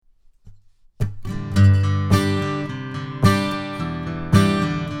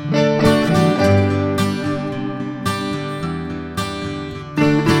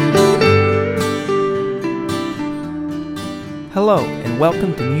Hello, and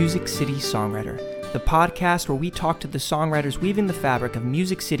welcome to Music City Songwriter, the podcast where we talk to the songwriters weaving the fabric of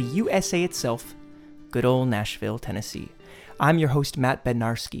Music City, USA itself, good old Nashville, Tennessee. I'm your host, Matt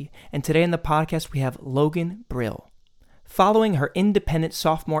Bednarski, and today in the podcast we have Logan Brill. Following her independent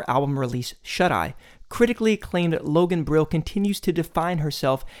sophomore album release, Shut Eye, critically acclaimed Logan Brill continues to define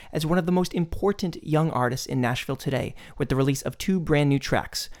herself as one of the most important young artists in Nashville today, with the release of two brand new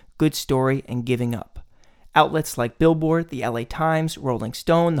tracks, Good Story and Giving Up. Outlets like Billboard, the LA Times, Rolling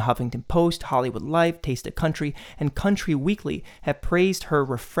Stone, the Huffington Post, Hollywood Life, Taste of Country, and Country Weekly have praised her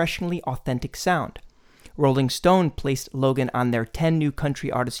refreshingly authentic sound. Rolling Stone placed Logan on their 10 new country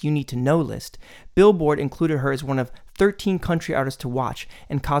artists you need to know list. Billboard included her as one of 13 country artists to watch,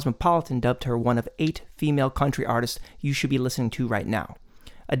 and Cosmopolitan dubbed her one of 8 female country artists you should be listening to right now.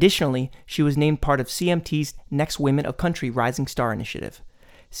 Additionally, she was named part of CMT's Next Women of Country Rising Star initiative.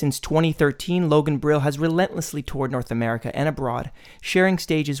 Since 2013, Logan Brill has relentlessly toured North America and abroad, sharing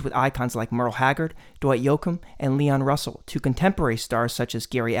stages with icons like Merle Haggard, Dwight Yoakam, and Leon Russell, to contemporary stars such as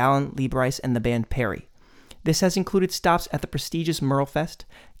Gary Allan, Lee Brice, and the band Perry. This has included stops at the prestigious Merle Fest,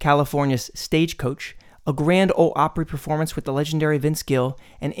 California's Stagecoach, a Grand Ole Opry performance with the legendary Vince Gill,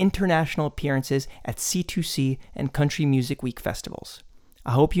 and international appearances at C2C and Country Music Week festivals.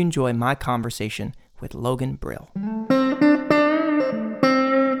 I hope you enjoy my conversation with Logan Brill.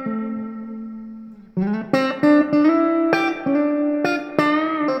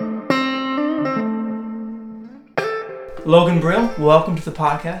 Logan Brill, welcome to the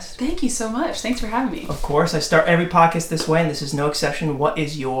podcast. Thank you so much. Thanks for having me. Of course, I start every podcast this way, and this is no exception. What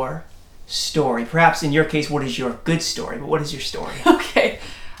is your story? Perhaps in your case, what is your good story, but what is your story? Okay.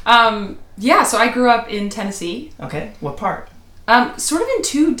 So I grew up in Tennessee. Okay. What part? Sort of in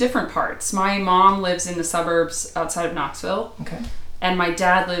two different parts. My mom lives in the suburbs outside of Knoxville. Okay. And my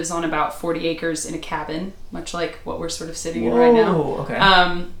dad lives on about 40 acres in a cabin, much like what we're sort of sitting in right now.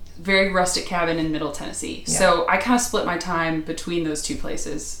 Okay. Very rustic cabin in Middle Tennessee. Yeah. So I kind of split my time between those two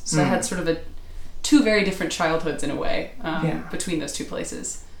places. So I had sort of two very different childhoods in a way between those two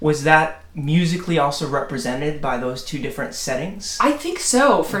places. Was that musically also represented by those two different settings? I think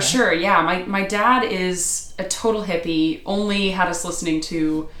so, for sure. Yeah, my dad is a total hippie, only had us listening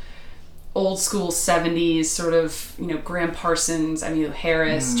to old school 70s, sort of, Graham Parsons, Emmylou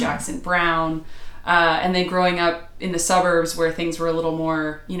Harris, Jackson Brown. And then growing up in the suburbs where things were a little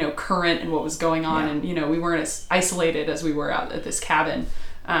more, current and what was going on. And, we weren't as isolated as we were out at this cabin.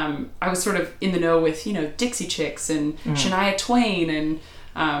 I was sort of in the know with, Dixie Chicks and Shania Twain.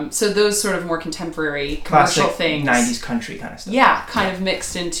 And so those sort of more contemporary commercial classic things. 90s country kind of stuff. Yeah, kind of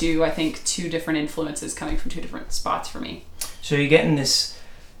mixed into, I think, two different influences coming from two different spots for me. So you're getting this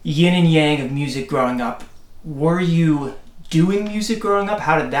yin and yang of music growing up. Were you doing music growing up?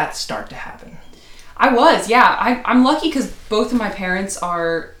 How did that start to happen? I was, yeah. I'm lucky because both of my parents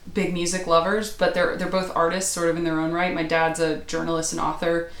are big music lovers, but they're both artists sort of in their own right. My dad's a journalist and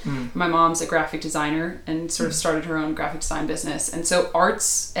author. My mom's a graphic designer and sort of started her own graphic design business. And so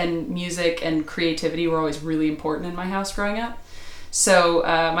arts and music and creativity were always really important in my house growing up. So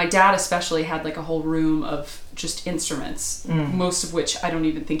my dad especially had like a whole room of just instruments, most of which I don't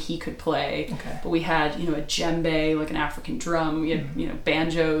even think he could play. Okay. But we had, a djembe, like an African drum. We had,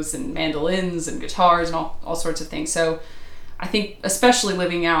 banjos and mandolins and guitars and all sorts of things. So I think especially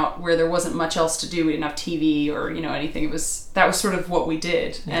living out where there wasn't much else to do, we didn't have TV or, anything. That was sort of what we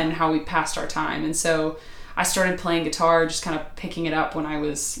did and how we passed our time. And so I started playing guitar, just kind of picking it up when I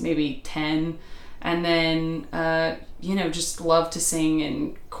was maybe 10. And then, just loved to sing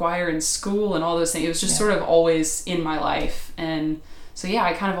in choir in school and all those things. It was just sort of always in my life. And so,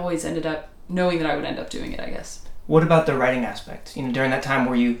 I kind of always ended up knowing that I would end up doing it, I guess. What about the writing aspect? During that time,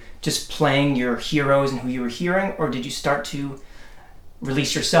 were you just playing your heroes and who you were hearing, or did you start to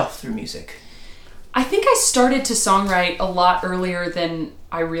release yourself through music? I think I started to songwrite a lot earlier than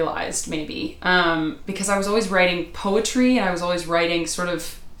I realized, maybe. Because I was always writing poetry, and I was always writing sort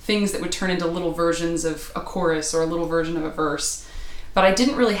of things that would turn into little versions of a chorus or a little version of a verse. But I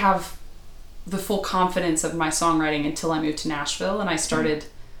didn't really have the full confidence of my songwriting until I moved to Nashville, and I started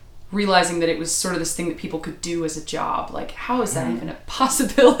realizing that it was sort of this thing that people could do as a job. Like, how is that even a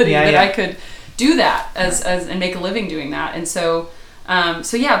possibility that I could do that as and make a living doing that? And so the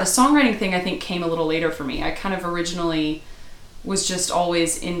songwriting thing I think came a little later for me. I kind of originally was just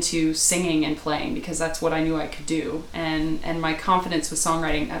always into singing and playing because that's what I knew I could do. And my confidence with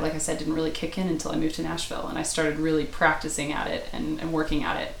songwriting, like I said, didn't really kick in until I moved to Nashville, and I started really practicing at it and working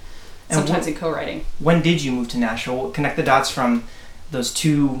at it, sometimes in co-writing. When did you move to Nashville? Connect the dots from those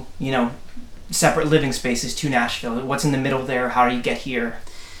two, separate living spaces to Nashville. What's in the middle there? How do you get here?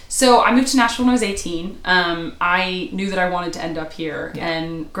 So I moved to Nashville when I was 18. I knew that I wanted to end up here,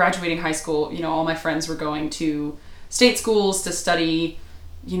 and graduating high school, you know, all my friends were going to state schools to study,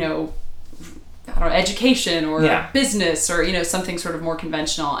 you know, I don't know, education or business or, you know, something sort of more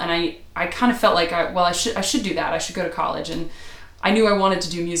conventional. And I kind of felt like I should do that. I should go to college. And I knew I wanted to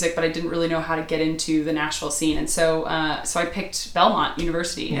do music, but I didn't really know how to get into the Nashville scene. And so I picked Belmont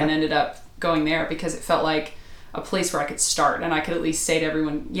University and ended up going there because it felt like a place where I could start and I could at least say to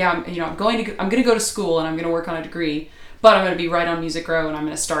everyone, I'm going to go to school and I'm going to work on a degree, but I'm going to be right on Music Row and I'm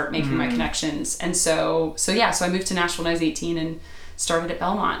going to start making my connections. And so I moved to Nashville when I was 18 and started at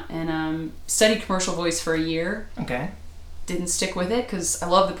Belmont and studied commercial voice for a year. Okay. Didn't stick with it because I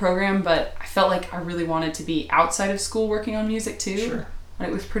love the program, but I felt like I really wanted to be outside of school working on music too. Sure. And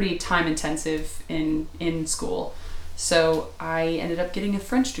it was pretty time intensive in school. So I ended up getting a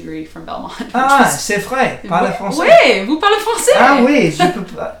French degree from Belmont. C'est vrai. Parle français. Oui, vous parlez français. Ah oui,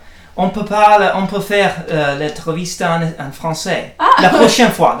 on peut faire l'entrevista en français. La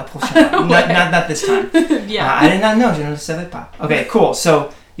prochaine fois. Not this time. Yeah. I did not know, je ne le savais pas. Okay, cool.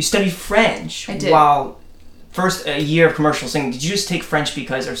 So you studied French. I did. While first a year of commercial singing. Did you just take French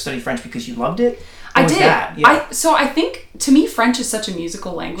or study French because you loved it? I did. Yeah. I think, to me, French is such a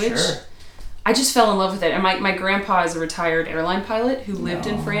musical language. Sure. I just fell in love with it. And my grandpa is a retired airline pilot who lived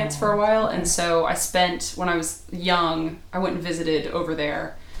in France for a while. And so when I was young, I went and visited over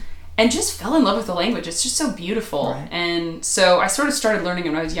there and just fell in love with the language. It's just so beautiful. Right. And so I sort of started learning it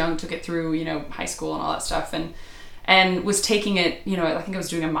when I was young, took it through, you know, high school and all that stuff. And was taking it, you know, I think I was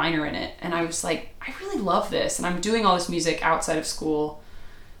doing a minor in it. And I was like, I really love this. And I'm doing all this music outside of school.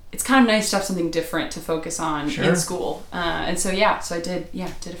 It's kind of nice to have something different to focus on in school. And so I did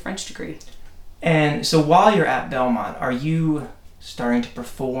a French degree. And so while you're at Belmont, are you starting to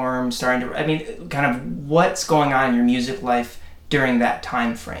perform, kind of what's going on in your music life during that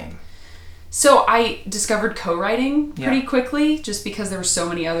time frame? So I discovered co-writing pretty quickly just because there were so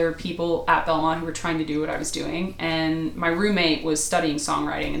many other people at Belmont who were trying to do what I was doing. And my roommate was studying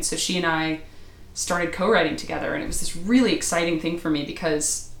songwriting. And so she and I started co-writing together. And it was this really exciting thing for me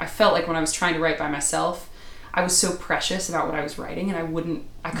because I felt like when I was trying to write by myself, I was so precious about what I was writing and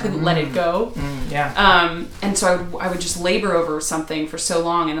I couldn't let it go. And so I would just labor over something for so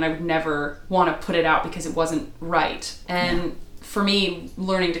long and then I would never want to put it out because it wasn't right. And for me,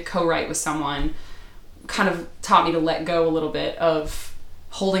 learning to co-write with someone kind of taught me to let go a little bit of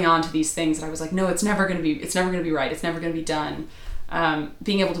holding on to these things that I was like, no, it's never going to be right. It's never going to be done.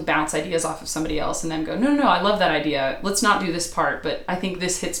 Being able to bounce ideas off of somebody else and then go, no, I love that idea. Let's not do this part, but I think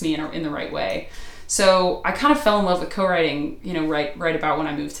this hits me in the right way. So I kind of fell in love with co-writing, you know, right about when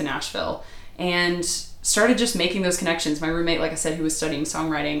I moved to Nashville and started just making those connections. My roommate, like I said, who was studying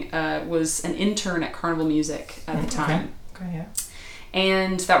songwriting, was an intern at Carnival Music at the time. Okay, yeah.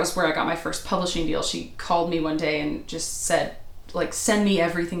 And that was where I got my first publishing deal. She called me one day and just said, like, send me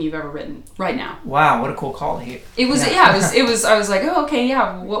everything you've ever written right now. Wow, what a cool call to hear. It was, it was, I was like, oh, okay,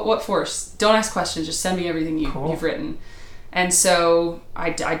 yeah, what force? Don't ask questions, just send me everything you've written. And so I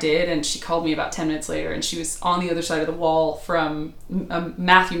did, and she called me about 10 minutes later, and she was on the other side of the wall from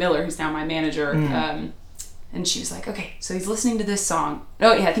Matthew Miller, who's now my manager, and she was like, okay, so he's listening to this song.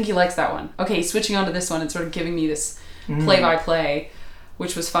 Oh, yeah, I think he likes that one. Okay, he's switching on to this one and sort of giving me this play-by-play,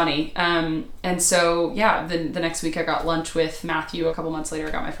 which was funny. And so, the next week I got lunch with Matthew. A couple months later,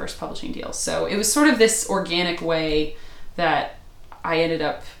 I got my first publishing deal. So it was sort of this organic way that I ended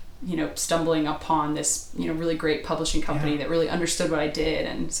up, you know, stumbling upon this, you know, really great publishing company that really understood what I did.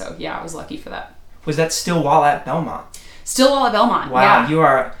 And so, I was lucky for that. Was that still while at Belmont? Still while at Belmont, Wow, you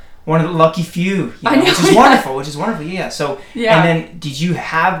are one of the lucky few, I know, which is wonderful, yeah. So, and then did you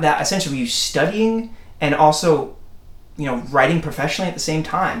have that, essentially, were you studying and also, you know, writing professionally at the same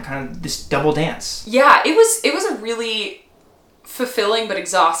time, kind of this double dance? Yeah, it was a really fulfilling but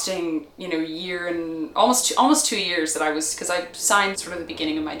exhausting, you know, year and almost 2 years that I was, because I signed sort of the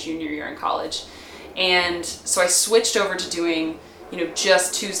beginning of my junior year in college, and so I switched over to doing, you know,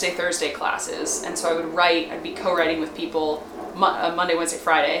 just Tuesday, Thursday classes, and so I'd be co-writing with people Monday, Wednesday,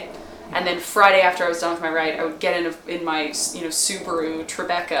 Friday, and then Friday after I was done with my write, I would get in my, you know, Subaru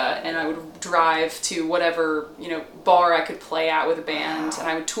Tribeca, and I would drive to whatever, you know, bar I could play at with a band, and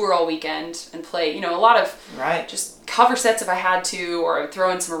I would tour all weekend and play, you know, a lot of just cover sets if I had to, or I would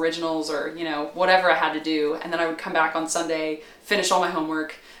throw in some originals, or, you know, whatever I had to do, and then I would come back on Sunday, finish all my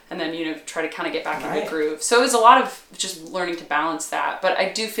homework, and then, you know, try to kind of get back in the groove. So it was a lot of just learning to balance that, but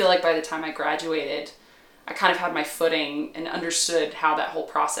I do feel like by the time I graduated, I kind of had my footing and understood how that whole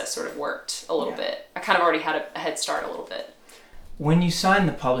process sort of worked a little bit. I kind of already had a head start a little bit. When you signed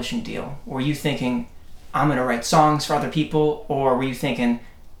the publishing deal, were you thinking, I'm going to write songs for other people? Or were you thinking,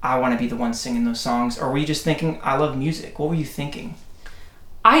 I want to be the one singing those songs? Or were you just thinking, I love music? What were you thinking?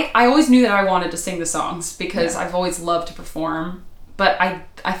 I always knew that I wanted to sing the songs because I've always loved to perform. But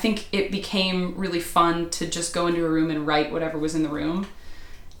I think it became really fun to just go into a room and write whatever was in the room.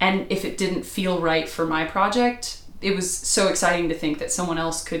 And if it didn't feel right for my project, it was so exciting to think that someone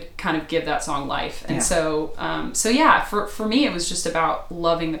else could kind of give that song life. And so for me, it was just about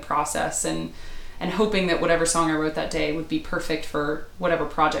loving the process and hoping that whatever song I wrote that day would be perfect for whatever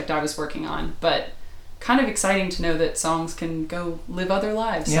project I was working on. But kind of exciting to know that songs can go live other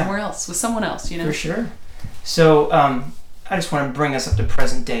lives somewhere else with someone else, you know? For sure. So I just want to bring us up to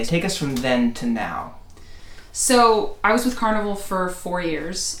present day. Take us from then to now. So I was with Carnival for 4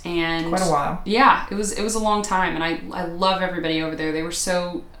 years, and quite a while. Yeah, it was a long time, and I love everybody over there. They were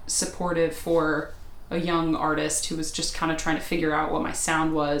so supportive for a young artist who was just kind of trying to figure out what my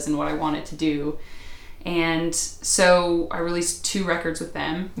sound was and what I wanted to do. And so I released 2 records with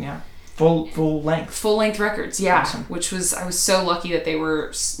them. Yeah. Full length records, yeah. Awesome. Which was, I was so lucky that they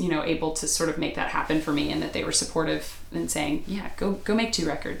were, able to sort of make that happen for me, and that they were supportive and saying, yeah, go make 2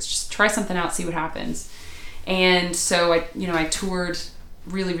 records, just try something out, see what happens. And so I toured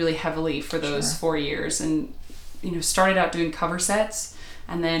really, really heavily for those 4 years, and started out doing cover sets,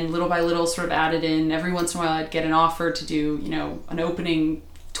 and then little by little sort of added in. Every once in a while I'd get an offer to do an opening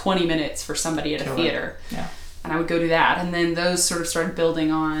 20 minutes for somebody at a theater. Yeah. And I would go do that, and then those sort of started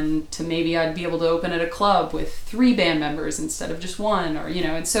building on to maybe I'd be able to open at a club with 3 band members instead of just 1, or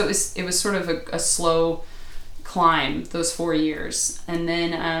and so it was sort of a slow climb those 4 years. And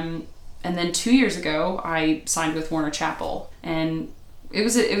then 2 years ago I signed with Warner Chappell, and it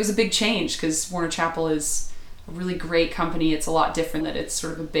was a big change because Warner Chappell is a really great company. It's a lot different, that it's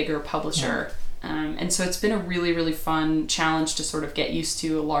sort of a bigger publisher. And so it's been a really, really fun challenge to sort of get used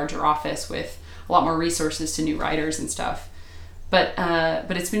to a larger office with a lot more resources to new writers and stuff. But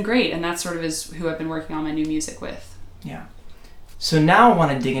it's been great, and that sort of is who I've been working on my new music with. Yeah. So now I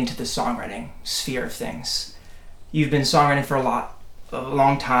want to dig into the songwriting sphere of things. You've been songwriting for a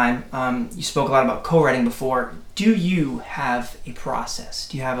long time. You spoke a lot about co-writing before. Do you have a process?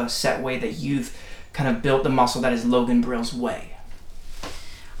 Do you have a set way that you've kind of built the muscle that is Logan Brill's way?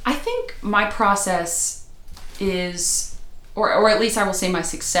 I think my process is, or at least I will say my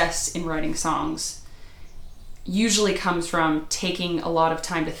success in writing songs, usually comes from taking a lot of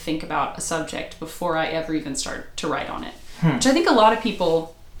time to think about a subject before I ever even start to write on it. Which I think a lot of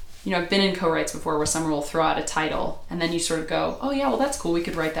people, I've been in co-writes before where someone will throw out a title and then you sort of go, oh yeah, well that's cool, we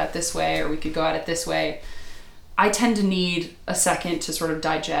could write that this way, or we could go at it this way. I tend to need a second to sort of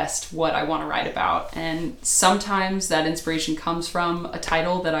digest what I want to write about, and sometimes that inspiration comes from a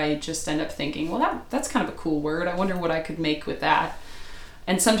title that I just end up thinking, well that's kind of a cool word, I wonder what I could make with that.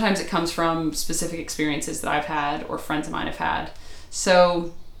 And sometimes it comes from specific experiences that I've had or friends of mine have had.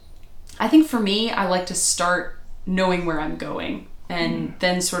 So I think for me, I like to start knowing where I'm going, and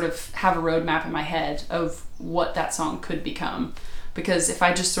then sort of have a roadmap in my head of what that song could become. Because if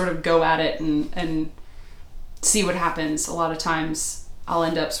I just sort of go at it and see what happens, a lot of times I'll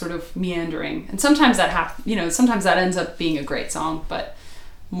end up sort of meandering. And sometimes sometimes that ends up being a great song, but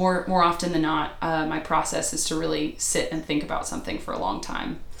more often than not, my process is to really sit and think about something for a long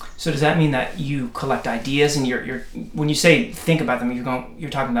time. So does that mean that you collect ideas, and you're when you say think about them, you're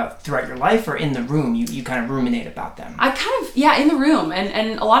talking about throughout your life, or in the room you kind of ruminate about them? I kind of, in the room,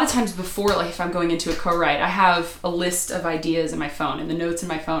 and a lot of times before, like if I'm going into a co-write, I have a list of ideas in my phone, in the notes in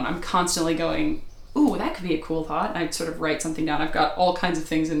my phone. I'm constantly going, ooh, that could be a cool thought, and I'd sort of write something down. I've got all kinds of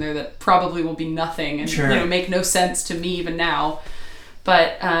things in there that probably will be nothing and make no sense to me even now.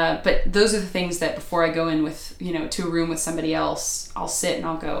 But those are the things that before I go in with, to a room with somebody else, I'll sit and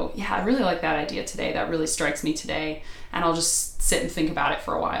I'll go, yeah, I really like that idea today. That really strikes me today. And I'll just sit and think about it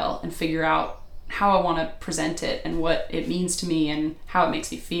for a while and figure out how I want to present it and what it means to me and how it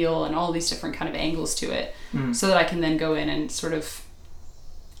makes me feel and all these different kind of angles to it, so that I can then go in and sort of,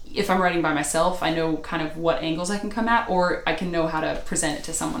 if I'm writing by myself, I know kind of what angles I can come at, or I can know how to present it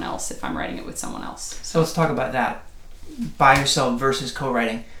to someone else if I'm writing it with someone else. So let's talk about that. By yourself versus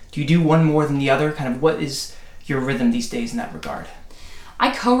co-writing. Do you do one more than the other? Kind of what is your rhythm these days in that regard?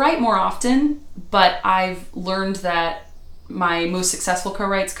 I co-write more often, but I've learned that my most successful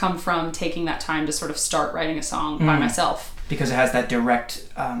co-writes come from taking that time to sort of start writing a song by myself. Because it has that direct,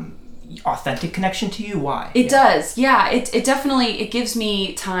 authentic connection to you? Why? It does, yeah. It definitely, it gives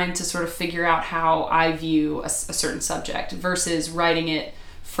me time to sort of figure out how I view a certain subject versus writing it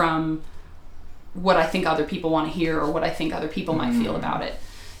from what I think other people want to hear or what I think other people might feel about it.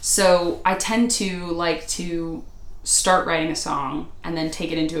 So I tend to like to start writing a song and then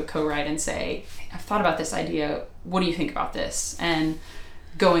take it into a co-write and say, I've thought about this idea. What do you think about this? And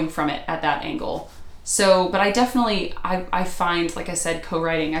going from it at that angle. So, but I definitely, I find, like I said,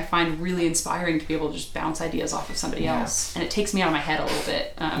 co-writing, I find really inspiring to be able to just bounce ideas off of somebody else. And it takes me out of my head a little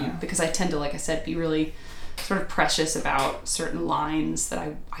bit because I tend to, like I said, be really sort of precious about certain lines that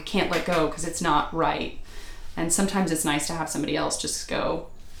I can't let go because it's not right. And sometimes it's nice to have somebody else just go,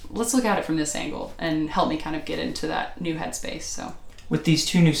 let's look at it from this angle and help me kind of get into that new headspace. So with these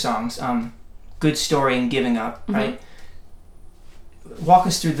 2 new songs, Good Story and Giving Up, right? Walk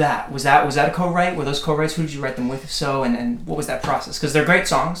us through that. Was that a co-write? Were those co-writes? Who did you write them with? If so, and what was that process? Because they're great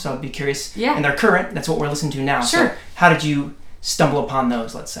songs, so I'd be curious. Yeah. And they're current. That's what we're listening to now. Sure. So how did you stumble upon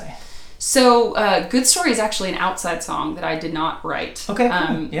those, let's say? So Good Story is actually an outside song that I did not write. Okay,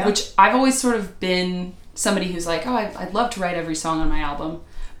 cool. Which I've always sort of been somebody who's like, oh, I'd love to write every song on my album.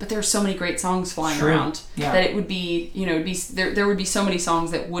 But there are so many great songs flying around that it would be, there would be so many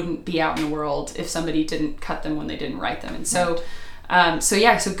songs that wouldn't be out in the world if somebody didn't cut them when they didn't write them. And so,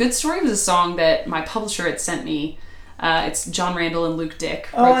 so Good Story was a song that my publisher had sent me. It's John Randall and Luke Dick.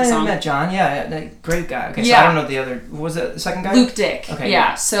 Oh, I met John. Yeah, that great guy. Okay, so I don't know the other. What was it the second guy? Luke Dick. Okay.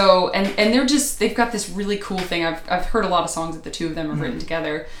 Yeah. So and they've got this really cool thing. I've heard a lot of songs that the two of them have written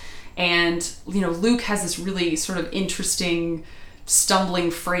together, and Luke has this really sort of interesting,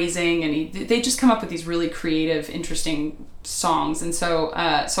 stumbling phrasing, and they just come up with these really creative, interesting songs. And so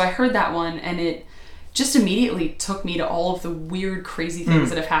so I heard that one, and it just immediately took me to all of the weird, crazy things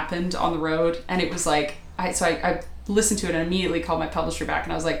that have happened on the road. And it was like I listened to it and immediately called my publisher back,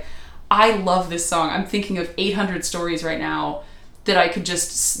 and I was like, I love this song. I'm thinking of 800 stories right now that I could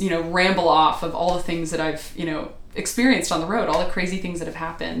just ramble off of all the things that I've experienced on the road, all the crazy things that have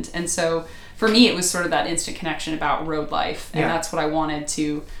happened. And so for me, it was sort of that instant connection about road life, and that's what I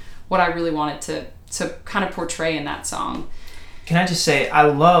really wanted to kind of portray in that song. Can I just say, I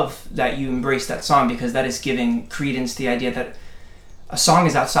love that you embrace that song, because that is giving credence to the idea that a song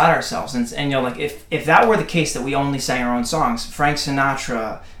is outside ourselves. And like, if that were the case, that we only sang our own songs, Frank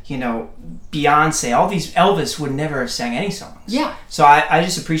Sinatra, Beyonce, all these, Elvis would never have sang any songs. Yeah. So I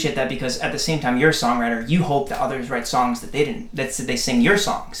just appreciate that, because at the same time, you're a songwriter. You hope that others write songs that they didn't, that they sing your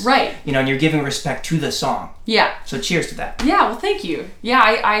songs. Right. And you're giving respect to the song. Yeah. So cheers to that. Yeah, well, thank you. Yeah,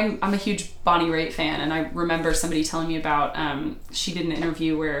 I'm a huge Bonnie Raitt fan, and I remember somebody telling me about, she did an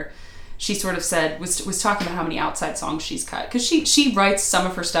interview where she sort of said, was talking about how many outside songs she's cut. Because she writes some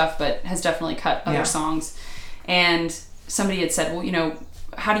of her stuff, but has definitely cut other songs. And somebody had said, well,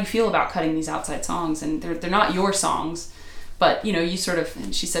 how do you feel about cutting these outside songs? And they're not your songs, but you sort of,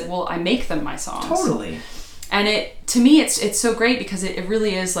 and she said, well, I make them my songs. Totally. And to me, it's so great, because it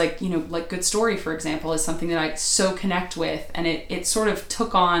really is like, like Good Story, for example, is something that I so connect with. And it sort of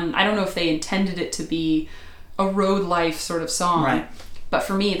took on, I don't know if they intended it to be a road life sort of song. Right. But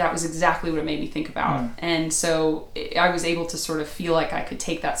for me, that was exactly what it made me think about. And so I was able to sort of feel like I could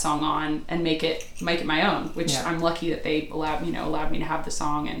take that song on and make it my own, which I'm lucky that they allowed me to have the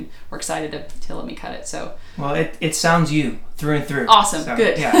song, and were excited to let me cut it. So, well, it sounds you through and through. Awesome. So,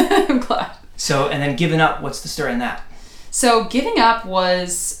 good. Yeah. I'm glad. So, and then Giving Up, what's the story in that? So Giving Up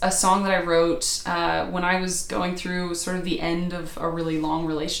was a song that I wrote when I was going through sort of the end of a really long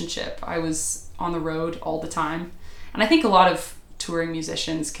relationship. I was on the road all the time. And I think a lot of touring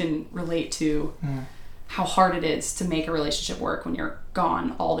musicians can relate to how hard it is to make a relationship work when you're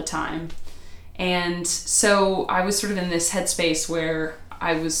gone all the time. And so I was sort of in this headspace where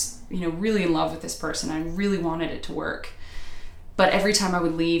I was, really in love with this person. I really wanted it to work. But every time I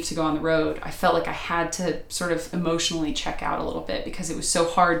would leave to go on the road, I felt like I had to sort of emotionally check out a little bit, because it was so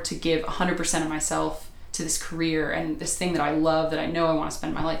hard to give 100% of myself to this career and this thing that I love, that I know I want to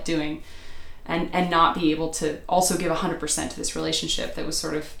spend my life doing. And not be able to also give 100% to this relationship that was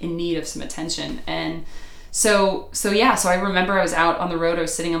sort of in need of some attention. And so I remember I was out on the road, I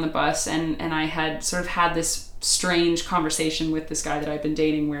was sitting on the bus, and I had sort of had this strange conversation with this guy that I'd been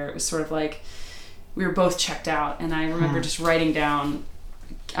dating, where it was sort of like we were both checked out. And I remember just writing down,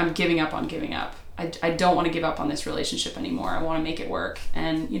 I'm giving up on giving up. I don't want to give up on this relationship anymore. I want to make it work.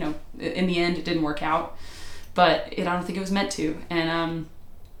 And, in the end, it didn't work out. But I don't think it was meant to. And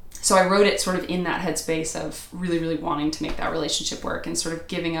so I wrote it sort of in that headspace of really, really wanting to make that relationship work, and sort of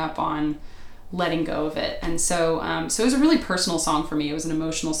giving up on letting go of it. And so so it was a really personal song for me. It was an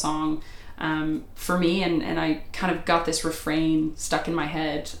emotional song for me, and I kind of got this refrain stuck in my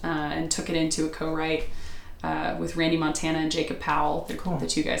head and took it into a co-write with Randy Montana and Jacob Powell, the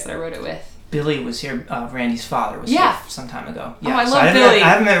two guys that I wrote it with. Billy was here, Randy's father was here some time ago. Yeah, I love Billy. I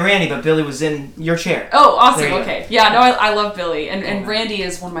haven't met Randy, but Billy was in your chair. Oh, awesome. Okay. Yeah, no, I love Billy. And Randy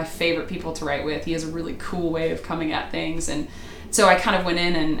is one of my favorite people to write with. He has a really cool way of coming at things. And so I kind of went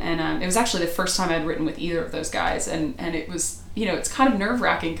in, and it was actually the first time I'd written with either of those guys. And it was it's kind of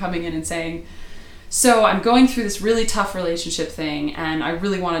nerve-wracking coming in and saying, so I'm going through this really tough relationship thing, and I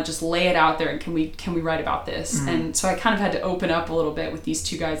really want to just lay it out there, and can we write about this? And so I kind of had to open up a little bit with these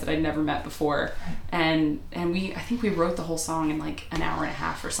two guys that I'd never met before, and I think we wrote the whole song in like an hour and a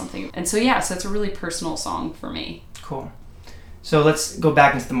half or something. And so so it's a really personal song for me. Cool. So let's go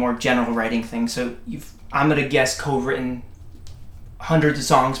back into the more general writing thing. So I'm gonna guess, co-written hundreds of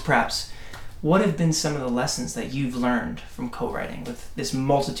songs perhaps. What have been some of the lessons that you've learned from co-writing with this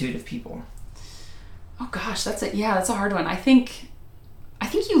multitude of people? Oh gosh, that's a hard one. I think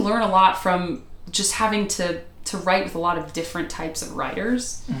you learn a lot from just having to write with a lot of different types of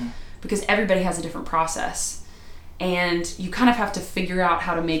writers, because everybody has a different process, and you kind of have to figure out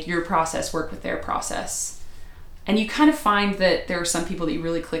how to make your process work with their process. And you kind of find that there are some people that you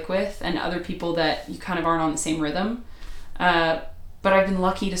really click with, and other people that you kind of aren't on the same rhythm. But I've been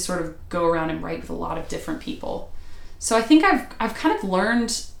lucky to sort of go around and write with a lot of different people. So I think I've kind of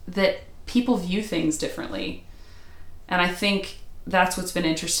learned that people view things differently. And I think that's what's been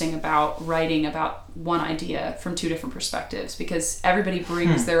interesting about writing about one idea from two different perspectives, because everybody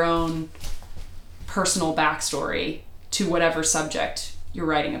brings their own personal backstory to whatever subject you're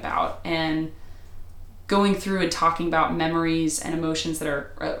writing about. And going through and talking about memories and emotions that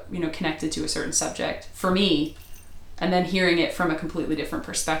are, connected to a certain subject, for me, and then hearing it from a completely different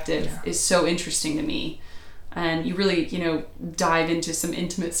perspective is so interesting to me. And you really, dive into some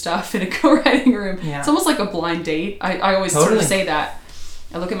intimate stuff in a co-writing room. Yeah. It's almost like a blind date. I always sort of say that.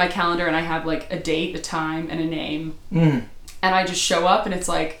 I look at my calendar and I have like a date, a time, and a name. And I just show up and it's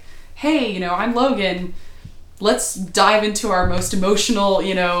like, hey, I'm Logan. Let's dive into our most emotional,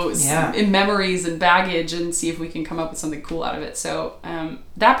 in memories and baggage, and see if we can come up with something cool out of it. So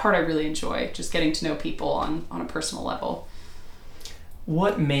that part I really enjoy, just getting to know people on a personal level.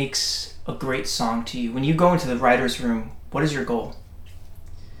 What makes a great song to you? When you go into the writer's room, what is your goal?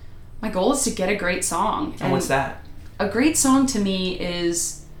 My goal is to get a great song. And what's that? A great song to me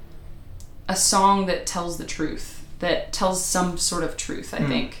is a song that tells the truth, that tells some sort of truth, I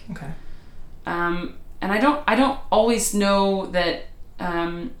think. Okay. And I don't always know that,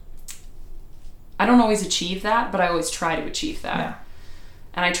 I don't always achieve that, but I always try to achieve that. Yeah.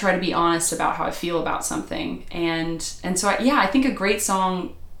 And I try to be honest about how I feel about something. And so I think a great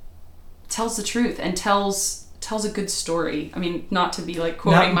song tells the truth and tells a good story. I mean, not to be like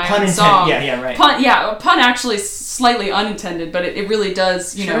quoting my own song. Yeah, right. Pun actually slightly unintended, but it really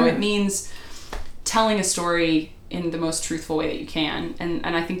does, Sure. It means telling a story in the most truthful way that you can. And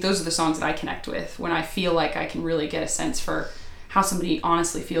I think those are the songs that I connect with when I feel like I can really get a sense for how somebody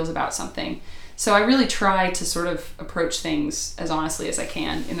honestly feels about something. So I really try to sort of approach things as honestly as I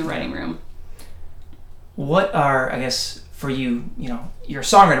can in the writing room. What are, I guess, for you, you're a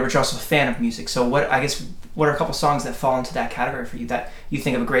songwriter, but you're also a fan of music. So what are a couple songs that fall into that category for you, that you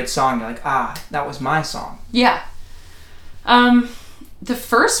think of a great song, you're like, that was my song? Yeah. The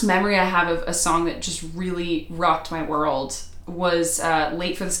first memory I have of a song that just really rocked my world was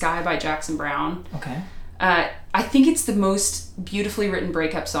Late for the Sky by Jackson Browne. Okay. I think it's the most beautifully written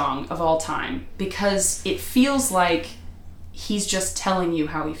breakup song of all time, because it feels like he's just telling you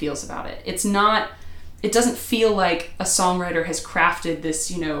how he feels about it. It doesn't feel like a songwriter has crafted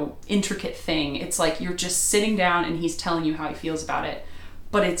this, intricate thing. It's like you're just sitting down and he's telling you how he feels about it.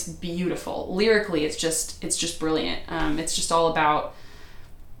 But it's beautiful. Lyrically, it's just brilliant. It's just all about,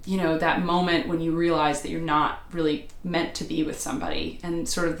 that moment when you realize that you're not really meant to be with somebody, and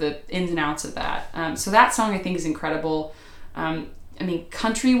sort of the ins and outs of that. So that song I think is incredible.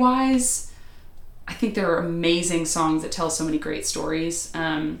 Country-wise, I think there are amazing songs that tell so many great stories.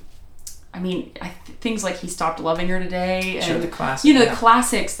 Things like He Stopped Loving Her Today, and sure, the classics. The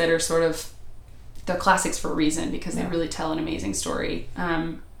classics that are sort of, they're classics for a reason, because they really tell an amazing story.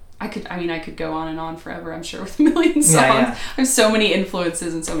 I could go on and on forever, I'm sure, with a million songs. I have so many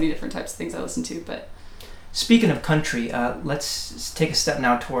influences and so many different types of things I listen to. But speaking of country, let's take a step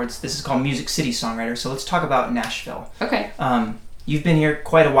now towards, this is called Music City Songwriter, so let's talk about Nashville. Okay. You've been here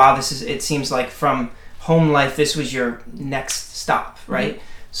quite a while. It seems like from home life, this was your next stop, right? Mm-hmm.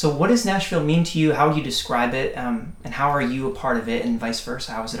 So what does Nashville mean to you? How would you describe it? And how are you a part of it, and vice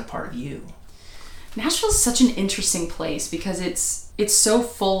versa? How is it a part of you? Nashville is such an interesting place because it's so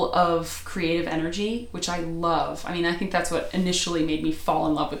full of creative energy, which I love. I think that's what initially made me fall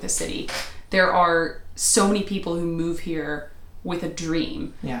in love with the city. There are so many people who move here with a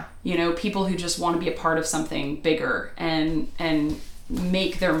dream. Yeah. People who just want to be a part of something bigger and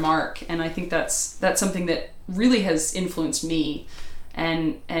make their mark. And I think that's something that really has influenced me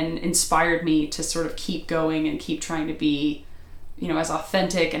and inspired me to sort of keep going and keep trying to be, as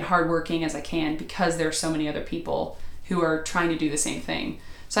authentic and hardworking as I can, because there are so many other people who are trying to do the same thing.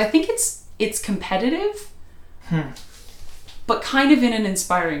 So I think it's competitive, but kind of in an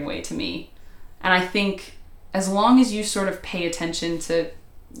inspiring way to me. And I think as long as you sort of pay attention to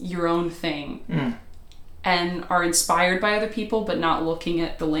your own thing and are inspired by other people, but not looking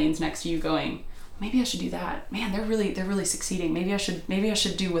at the lanes next to you going, maybe I should do that. Man, they're really succeeding. Maybe I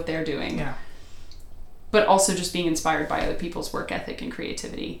should do what they're doing. Yeah. But also just being inspired by other people's work ethic and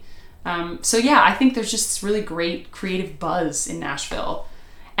creativity. So yeah, I think there's just this really great creative buzz in Nashville.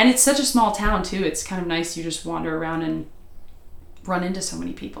 And it's such a small town too. It's kind of nice. You just wander around and run into so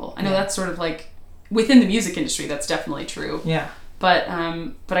many people. I know that's sort of like within the music industry, that's definitely true. Yeah. But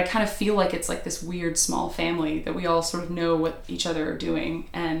I kind of feel like it's like this weird small family that we all sort of know what each other are doing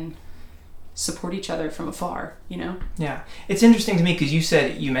and support each other from afar, you know? Yeah. It's interesting to me because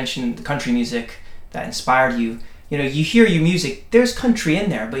you mentioned the country music that inspired you. You know, you hear your music, there's country in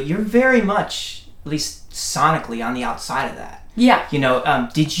there, but you're very much, at least sonically, on the outside of that. Yeah. You know,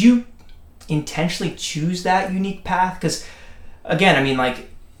 did you intentionally choose that unique path? Because, again, I mean, like,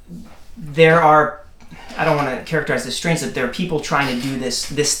 there are, I don't want to characterize this strange, that there are people trying to do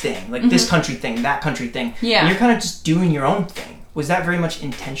this thing, like this country thing, that country thing. Yeah. And you're kind of just doing your own thing. Was that very much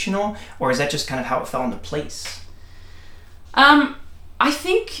intentional, or is that just kind of how it fell into place? I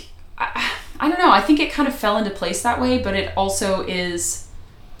think, I don't know, I think it kind of fell into place that way, but it also is,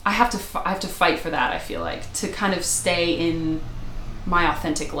 I have to fight for that, I feel like, to kind of stay in my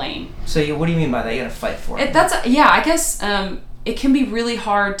authentic lane. So what do you mean by that? You gotta fight for it? I guess it can be really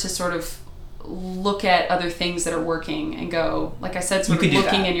hard to sort of look at other things that are working and go, like I said, sort of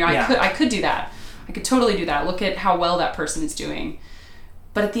looking in your, I could do that. I could totally do that. Look at how well that person is doing.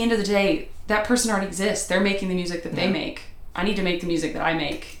 But at the end of the day, that person already exists. They're making the music that they make. I need to make the music that I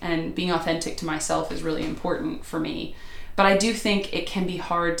make, and being authentic to myself is really important for me. But I do think it can be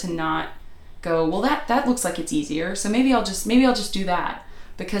hard to not go, well, that looks like it's easier, so maybe I'll just do that.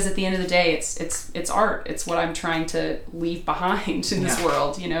 Because at the end of the day, it's art. It's what I'm trying to leave behind in this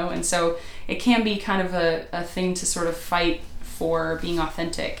world, you know? And so it can be kind of a thing to sort of fight for being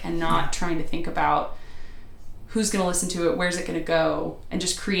authentic and not trying to think about who's going to listen to it, where's it going to go, and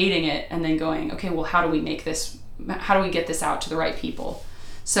just creating it and then going, okay, well, how do we get this out to the right people?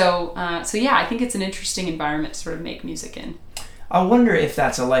 So yeah, I think it's an interesting environment to sort of make music in. I wonder if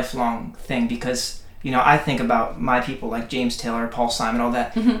that's a lifelong thing, because, you know, I think about my people like James Taylor, Paul Simon, all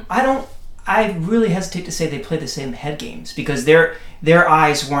that. I really hesitate to say they play the same head games, because their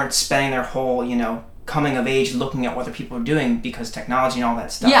eyes weren't spending their whole, you know, coming of age looking at what other people are doing because technology and all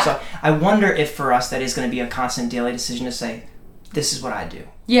that stuff. Yeah. So I wonder if for us that is going to be a constant daily decision to say, this is what I do.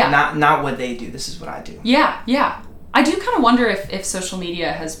 Yeah. Not what they do. This is what I do. Yeah, yeah. I do kind of wonder if social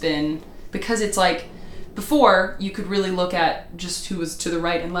media has been, because it's like, before you could really look at just who was to the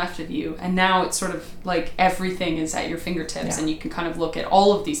right and left of you, and now it's sort of like everything is at your fingertips, and you can kind of look at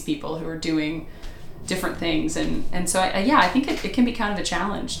all of these people who are doing different things, and so I think it can be kind of a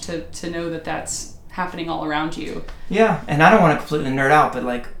challenge to know that that's happening all around you. Yeah, and I don't want to completely nerd out, but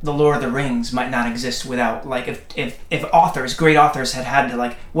like the Lord of the Rings might not exist without, like, if authors, great authors had to,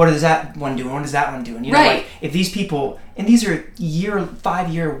 like, what does that one do and what does that one do, and you know, like, if these people, and these are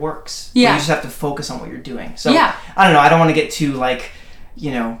 5-year works, where you just have to focus on what you're doing. So I don't know, I don't want to get too, like,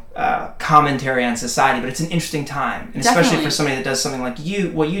 you know, commentary on society, but it's an interesting time, and especially for somebody that does something like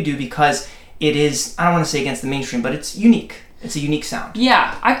what you do, because it is, I don't want to say against the mainstream, but it's unique. It's a unique sound.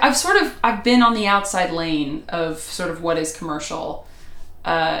 Yeah, I've been on the outside lane of sort of what is commercial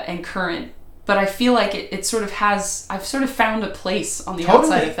and current, but I feel like it sort of has, I've sort of found a place on the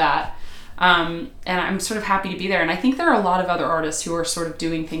outside of that, and I'm sort of happy to be there. And I think there are a lot of other artists who are sort of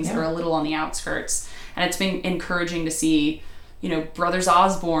doing things that are a little on the outskirts, and it's been encouraging to see, you know, Brothers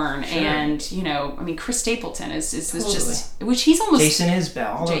Osborne and, you know, I mean, Chris Stapleton is just, which he's almost... Jason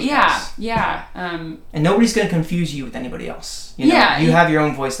Isbell, all those guys. And nobody's going to confuse you with anybody else. You know, you have your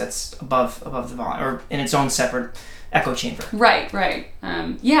own voice that's above the volume, or in its own separate echo chamber. Right.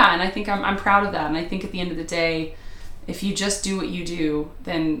 And I think I'm proud of that. And I think at the end of the day, if you just do what you do,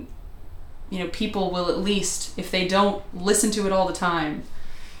 then, you know, people will, at least, if they don't listen to it all the time,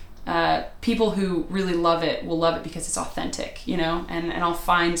 people who really love it will love it because it's authentic, you know, and I'll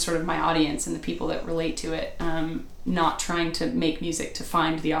find sort of my audience and the people that relate to it, not trying to make music to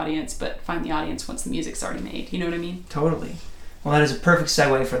find the audience, but find the audience once the music's already made. You know what I mean? Totally. Well, that is a perfect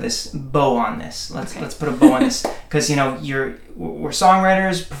segue for this bow on this. Let's put a bow on this, because, you know, we're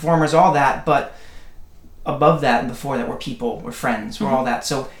songwriters, performers, all that, but above that and before that, we're people, we're friends, we're all that.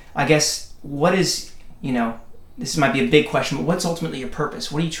 So I guess what is, you know, this might be a big question, but what's ultimately your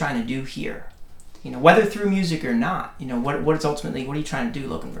purpose? What are you trying to do here? You know, whether through music or not, you know, what are you trying to do,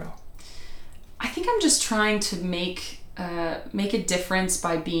 Logan Brill? I think I'm just trying to make make a difference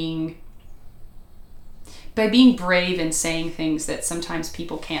by being brave and saying things that sometimes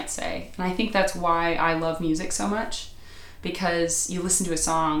people can't say. And I think that's why I love music so much, because you listen to a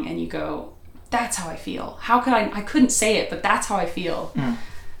song and you go, that's how I feel. How could I couldn't say it, but that's how I feel.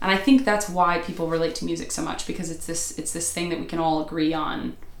 And I think that's why people relate to music so much, because it's this thing that we can all agree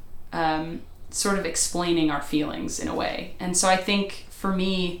on, sort of explaining our feelings in a way. And so I think for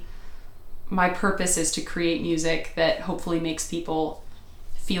me, my purpose is to create music that hopefully makes people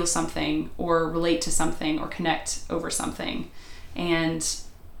feel something or relate to something or connect over something, and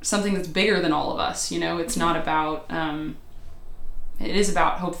something that's bigger than all of us. It's not about, it is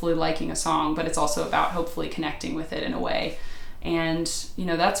about hopefully liking a song, but it's also about hopefully connecting with it in a way. And,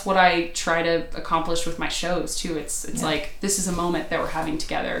 that's what I try to accomplish with my shows too. It's like, this is a moment that we're having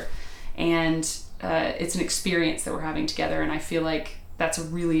together, and it's an experience that we're having together. And I feel like that's a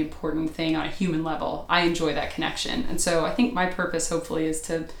really important thing on a human level. I enjoy that connection. And so I think my purpose hopefully is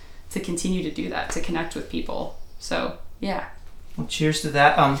to continue to do that, to connect with people. So, yeah. Well, cheers to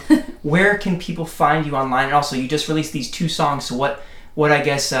that. Where can people find you online? And also, you just released these 2 songs. So what I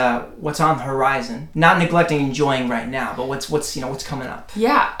guess, what's on the horizon? Not neglecting enjoying right now, but what's coming up?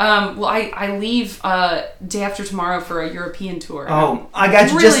 Yeah. Well, I leave day after tomorrow for a European tour. Oh, I got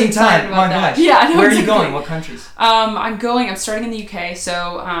you really just in time. My gosh. Yeah. Where are you going? What countries? I'm starting in the UK,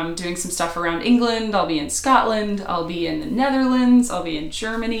 so I'm doing some stuff around England. I'll be in Scotland. I'll be in the Netherlands. I'll be in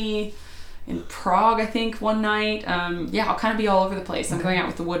Germany. In Prague, I think, one night. I'll kind of be all over the place. I'm going out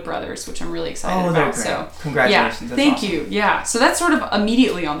with the Wood Brothers, which I'm really excited about. They're great. So, congratulations. Yeah, thank you. Yeah, so that's sort of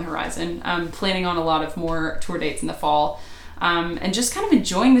immediately on the horizon. I'm planning on a lot of more tour dates in the fall, and just kind of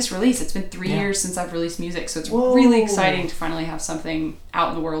enjoying this release. It's been 3 years since I've released music, so it's really exciting to finally have something out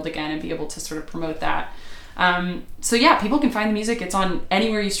in the world again and be able to sort of promote that. People can find the music. It's on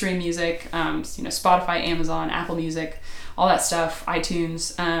anywhere you stream music, Spotify, Amazon, Apple Music, all that stuff,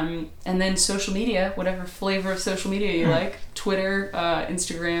 iTunes, and then social media, whatever flavor of social media you like, Twitter,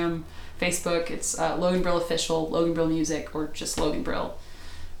 Instagram, Facebook. It's Logan Brill Official, Logan Brill Music, or just Logan Brill.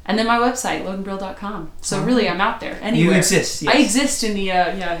 And then my website, loganbrill.com. So really, I'm out there anywhere. You exist. Yes. I exist in the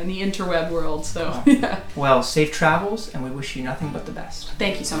interweb world. So yeah. Well, safe travels, and we wish you nothing but the best.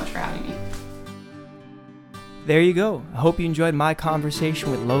 Thank you so much for having me. There you go. I hope you enjoyed my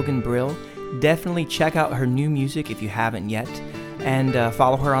conversation with Logan Brill. Definitely check out her new music if you haven't yet, and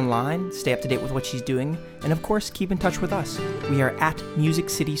follow her online, stay up to date with what she's doing, and of course, keep in touch with us. We are at Music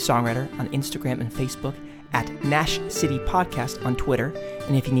City Songwriter on Instagram and Facebook, at Nash City Podcast on Twitter,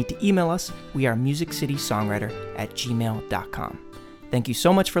 and if you need to email us, we are musiccitysongwriter@gmail.com. Thank you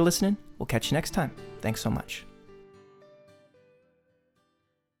so much for listening. We'll catch you next time. Thanks so much.